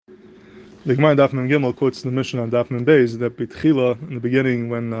The Gemara Daf Mem Gimel quotes the Mishnah on Daf Mem Beis that Bitchila, in the beginning,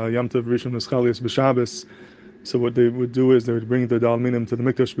 when Yom Tov Rishon was Chalias b'Shabbos, so what they would do is they would bring the Dalminim to the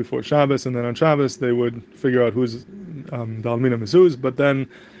Mikdash before Shabbos, and then on Shabbos they would figure out whose Dalminim is whose. But then,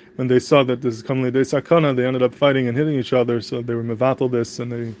 when they saw that this is commonly day sakana, they ended up fighting and hitting each other. So they were mevatel this,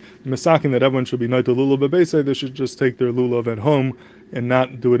 and they misaking that everyone should be night to lulav bebeisei. They should just take their lulav at home and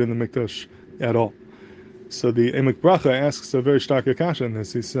not do it in the Mikdash at all. So the Emek Bracha asks a very stark akasha in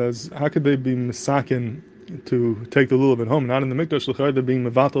this. He says, how could they be misakin to take the lulav at home, not in the Mikdash? They're being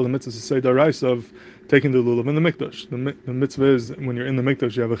mevatel the mitzvah seidarais of taking the lulav in the Mikdash. The mitzvah is, when you're in the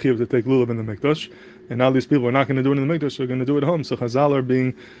Mikdash, you have a chiyuv to take lulav in the Mikdash, and now these people are not going to do it in the Mikdash, they're going to do it at home. So Chazal are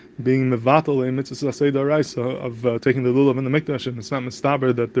being mevatel a mitzvah seidarais of taking the lulav in the Mikdash, and it's not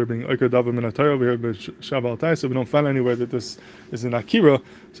mistaber that they're being oiker davar min hatayr over here, but Shabbat Taisa. We don't find anywhere that this is an Akira,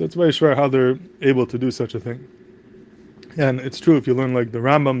 so it's very sure how they're able to do such a thing. And it's true, if you learn like the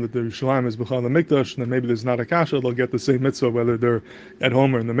Rambam that the Yerushalayim is b'chal the Mikdash, then maybe there's not a kasha, they'll get the same mitzvah whether they're at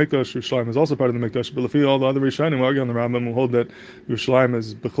home or in the Mikdash. Yerushalayim is also part of the Mikdash, but if all the other Rishonim who argue on the Rambam who hold that Yerushalayim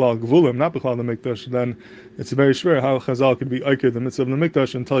is b'chal gvulim, not b'chal the Mikdash, then it's very sure how Chazal could be oiker the mitzvah of the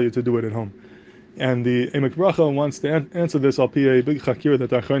Mikdash and tell you to do it at home. And the Emek Bracha wants to answer this al pi a big chakira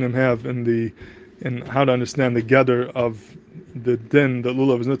that the Achronim have in how to understand the gather of the din that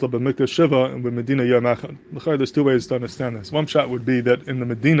lulav is nitl b'mikdash shiva and b'medina yom echad. There's two ways to understand this. One shot would be that in the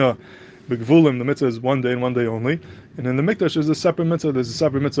Medina, b'gvulim, the mitzvah is one day and one day only, and in the mikdash there's a separate mitzvah. There's a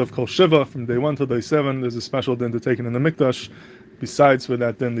separate mitzvah of kol shiva from day 1 to day 7. There's a special din to take in the mikdash, besides for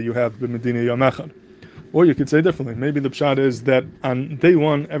that din that you have b'medina yom echad. Or you could say differently. Maybe the pshat is that on day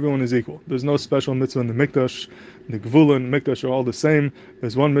 1 everyone is equal. There's no special mitzvah in the mikdash. The gvula and mikdash are all the same.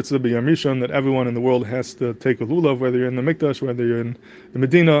 There's one mitzvah b'yom rishon that everyone in the world has to take a lulav, whether you're in the mikdash, whether you're in the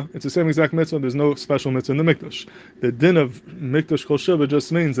Medina. It's the same exact mitzvah. There's no special mitzvah in the mikdash. The din of mikdash kol shiva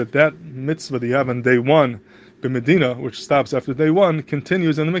just means that mitzvah that you have on day 1, the Medina, which stops after day 1,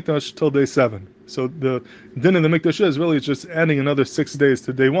 continues in the mikdash till day 7. So the din in the mikdash is really just adding another 6 days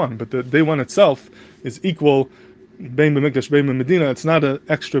to day 1, but the day 1 itself is equal. Bein b'mikdash, bein b'medina. It's not an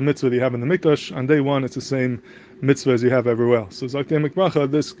extra mitzvah that you have in the mikdash. On day 1, it's the same mitzvah as you have everywhere else. So Zakti Emek Bracha,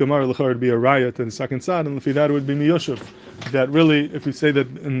 this Gemara l'char would be a raya to the second side, and if that would be miyoshev. That really, if we say that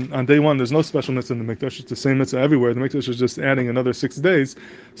on day 1 there's no special mitzvah in the mikdash, it's the same mitzvah everywhere. The mikdash is just adding another 6 days.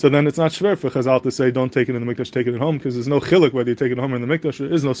 So then it's not shver for Chazal to say don't take it in the mikdash, take it at home, because there's no chiluk whether you take it at home or in the mikdash.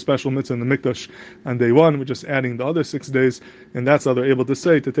 There is no special mitzvah in the mikdash on day 1. We're just adding the other 6 days, and that's how they're able to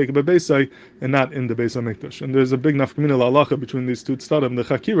say to take it bebeisei and not in the Beis HaMikdash. And there's a big nafkamina la'alacha between these two tztadim, the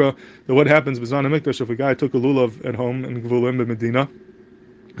Chakira, that what happens b'zman HaMikdash if a guy took a lulav at home in Gvulim b'Medina,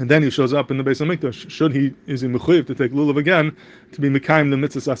 and then he shows up in the Beis HaMikdash. Is he mechuyev to take lulav again to be mekayim the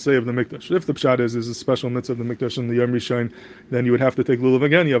mitzvah asay of the mikdash? If the pshat is a special mitzvah of the mikdash in the Yom Rishon, then you would have to take lulav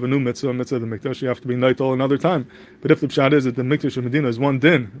again. You have a new mitzvah of the mikdash. You have to be night all another time. But if the pshat is that the mikdash of Medina is one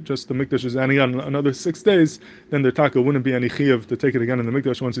din, just the mikdash is adding on another 6 days, then the taka wouldn't be any chiyuv to take it again in the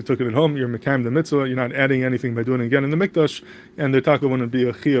mikdash. Once you took it at home, you're mekayim the mitzvah. You're not adding anything by doing it again in the mikdash, and the taka wouldn't be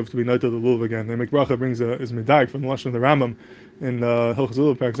a chiyuv to be night of the lulav again. The Emek Bracha brings is medayik from the lashon of the Rambam in Hilchos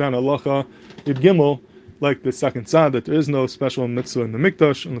Lulav Perek Zayin Halacha Yud Gimel, like the second side, that there is no special mitzvah in the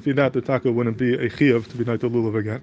mikdash, and if you that, the taka wouldn't be a chiyuv to be night of lulav again.